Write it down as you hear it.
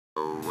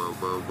Whoa, whoa,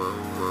 whoa,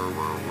 whoa,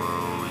 whoa,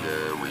 whoa,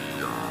 yeah, we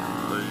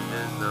are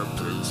in the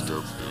place to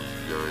be,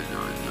 yeah,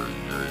 yeah, yeah,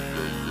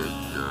 yeah, yeah,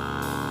 yeah.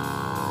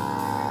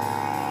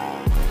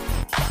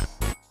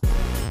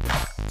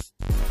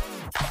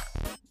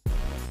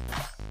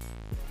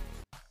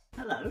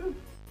 Hello.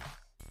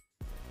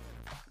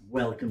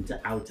 Welcome to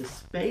outer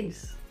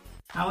space.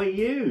 How are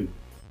you?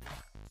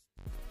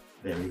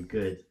 Very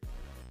good.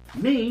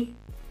 Me?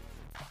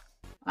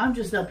 I'm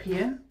just up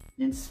here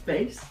in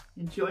space,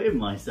 enjoying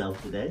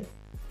myself today.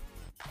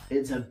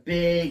 It's a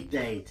big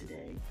day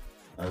today.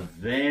 A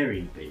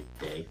very big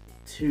day.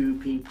 2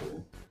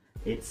 people.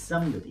 It's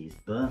somebody's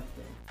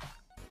birthday.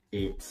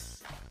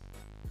 It's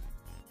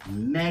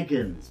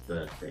Megan's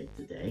birthday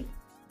today.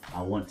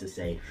 I want to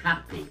say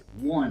happy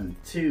 1,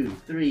 2,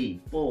 3,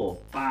 4,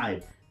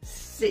 5,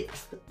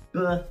 6th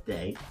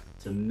birthday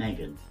to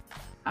Megan.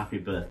 Happy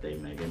birthday,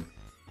 Megan.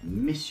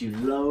 Miss you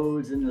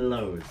loads and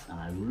loads, and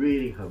I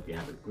really hope you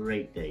have a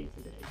great day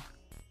today.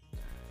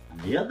 And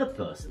the other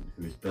person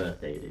whose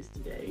birthday it is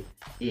today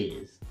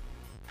is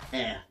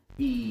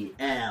F-E-L-I-X,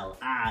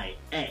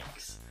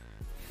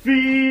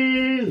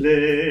 Felix.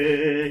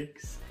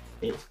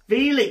 It's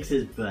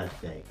Felix's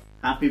birthday.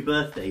 Happy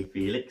birthday,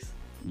 Felix.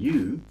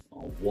 You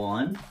are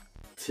 1,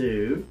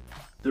 2,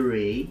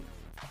 3,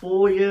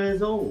 4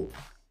 years old.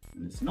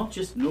 And it's not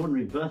just an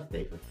ordinary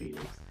birthday for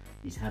Felix.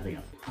 He's having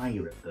a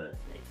pirate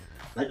birthday.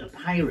 Like the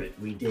pirate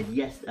we did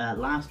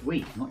last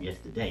week. Not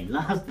yesterday,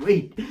 last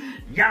week.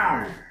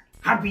 Yar!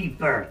 Happy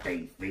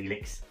birthday,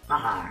 Felix.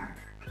 Arr!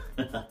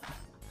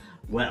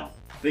 Well,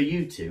 for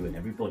you two and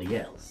everybody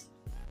else,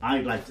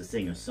 I'd like to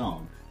sing a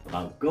song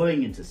about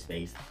going into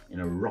space in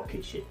a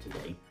rocket ship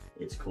today.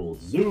 It's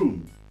called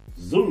Zoom,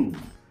 Zoom,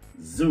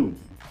 Zoom.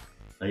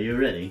 Are you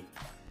ready?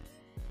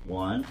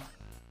 1,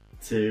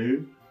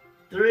 2,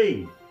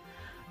 3.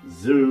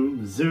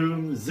 Zoom,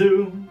 zoom,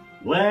 zoom,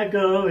 we're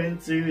going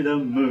to the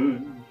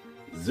moon.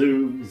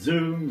 Zoom,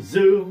 zoom,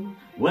 zoom,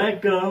 we're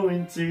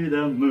going to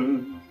the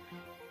moon.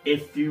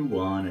 If you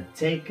wanna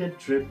take a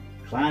trip,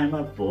 climb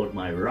aboard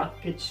my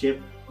rocket ship.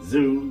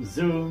 Zoom,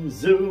 zoom,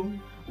 zoom,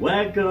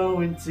 we're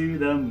going to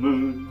the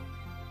moon.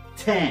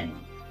 10,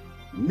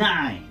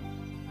 9,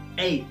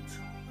 8,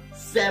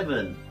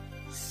 7,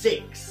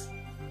 6,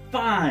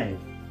 5,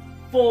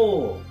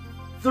 4,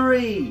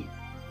 3,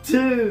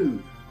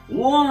 2,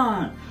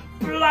 1.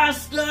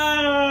 Blast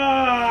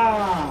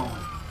off!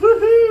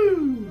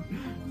 Woohoo!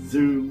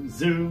 Zoom,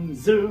 zoom,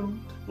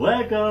 zoom,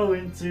 we're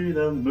going to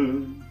the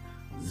moon.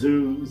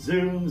 Zoom,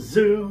 zoom,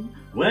 zoom,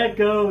 we're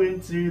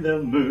going to the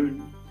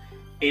moon.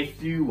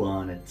 If you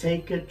wanna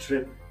take a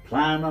trip,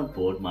 climb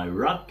aboard my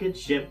rocket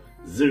ship.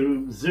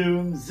 Zoom,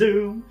 zoom,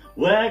 zoom,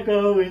 we're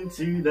going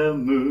to the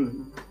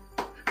moon.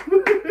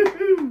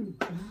 Woohoo!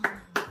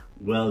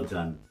 Well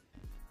done.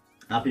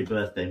 Happy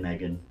birthday,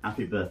 Megan.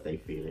 Happy birthday,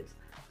 Felix.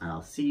 And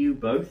I'll see you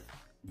both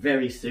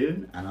very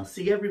soon, and I'll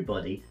see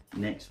everybody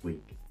next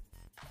week.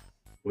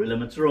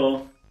 Willem a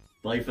tro.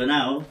 Bye for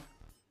now.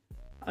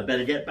 I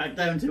better get back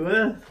down to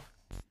Earth.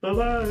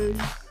 Bye-bye.